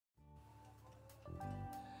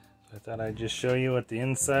I thought I'd just show you what the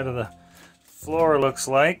inside of the floor looks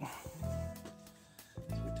like.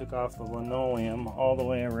 So we took off the linoleum all the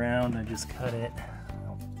way around. I just cut it,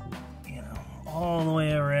 you know, all the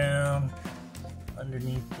way around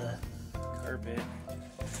underneath the carpet.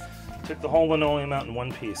 Took the whole linoleum out in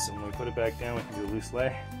one piece, and when we put it back down, we can do a loose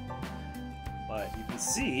lay. But you can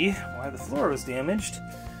see why the floor was damaged.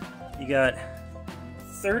 You got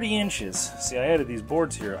 30 inches. See, I added these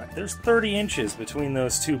boards here. There's 30 inches between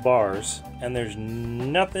those two bars, and there's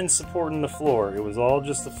nothing supporting the floor. It was all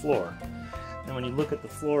just the floor. And when you look at the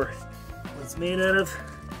floor, it's made out of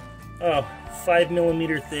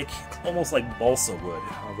 5mm thick, almost like balsa wood,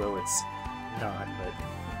 although it's not, but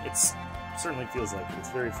it certainly feels like it.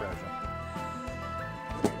 It's very fragile.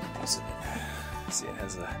 See, it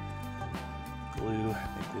has a glue.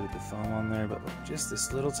 They glued the foam on there, but look, just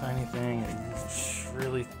this little tiny thing. It's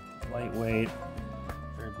really lightweight,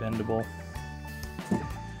 very bendable,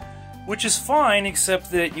 which is fine,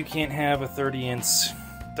 except that you can't have a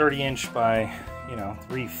 30-inch by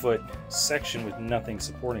 3-foot section with nothing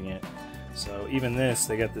supporting it. So even this,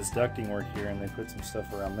 they got this ducting work here, and they put some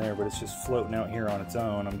stuff around there, but it's just floating out here on its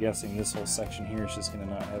own. I'm guessing this whole section here is just going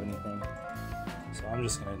to not have anything. So I'm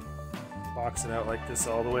just going to box it out like this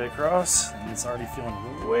all the way across, and it's already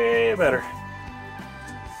feeling way better.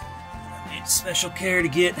 I made special care to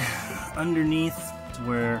get underneath to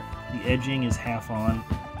where the edging is half on,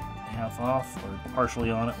 half off, or partially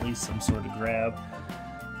on at least, some sort of grab.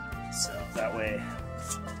 So that way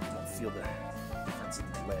you won't feel the difference in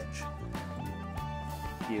the ledge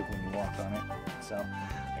when you walk on it. So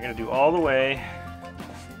I'm going to do all the way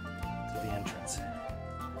to the entrance.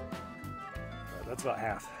 But that's about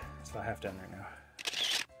half. It's about half done right now.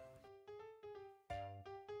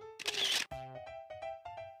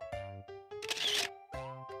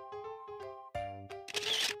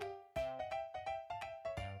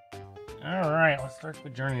 Alright, let's start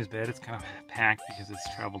with Journey's bed. It's kind of packed because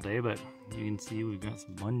it's travel day, but you can see we've got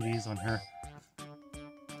some bungees on her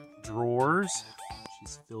drawers.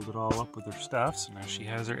 She's filled it all up with her stuff, so now she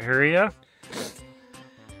has her area.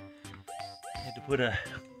 I had to put a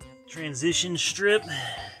transition strip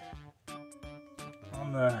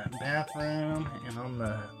on the bathroom and on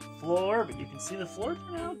the floor, but you can see the floor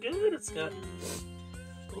turned out good. It's got a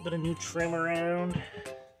little bit of new trim around.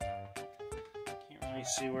 Can't really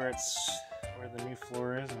see where the new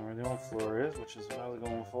floor is and where the old floor is, which is what I was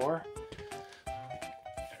going for.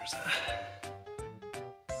 There's a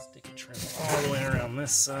sticky trim all the way around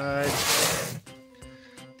this side.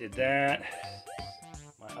 Did that.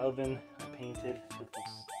 My oven, I painted.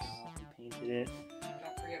 Painted it.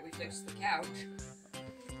 Don't forget we fixed the couch.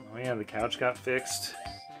 Oh yeah, the couch got fixed.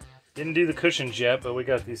 Didn't do the cushions yet, but we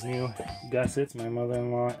got these new gussets my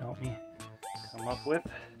mother-in-law helped me come up with.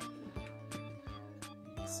 You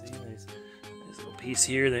can see there's this little piece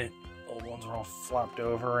here. The old ones were all flopped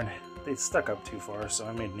over and they stuck up too far, so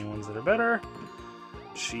I made new ones that are better.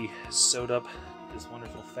 She sewed up this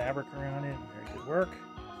wonderful fabric around it. Very good work.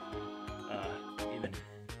 Even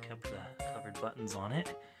kept the covered buttons on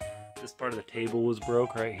it. This part of the table was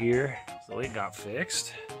broke right here, so it got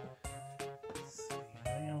fixed.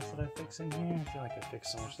 Anything else that I fixed in here? I feel like I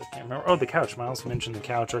fixed so much that I can't remember. Oh, the couch. Miles mentioned the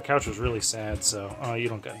couch. Our couch was really sad, so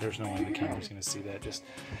there's no way the camera's gonna see that. Just,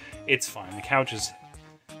 it's fine. The couch is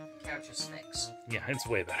fixed. Yeah, it's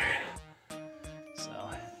way better. So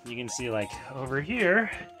you can see, like over here,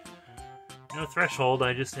 no threshold.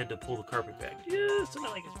 I just had to pull the carpet back just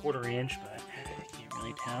about like a 1/4 inch, but I can't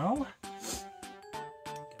really tell.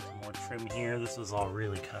 More trim here. This was all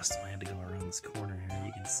really custom. I had to go around this corner here.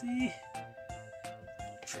 You can see.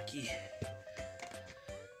 Tricky.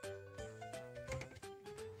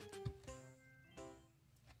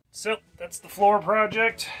 So that's the floor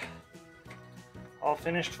project. All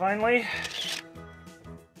finished finally.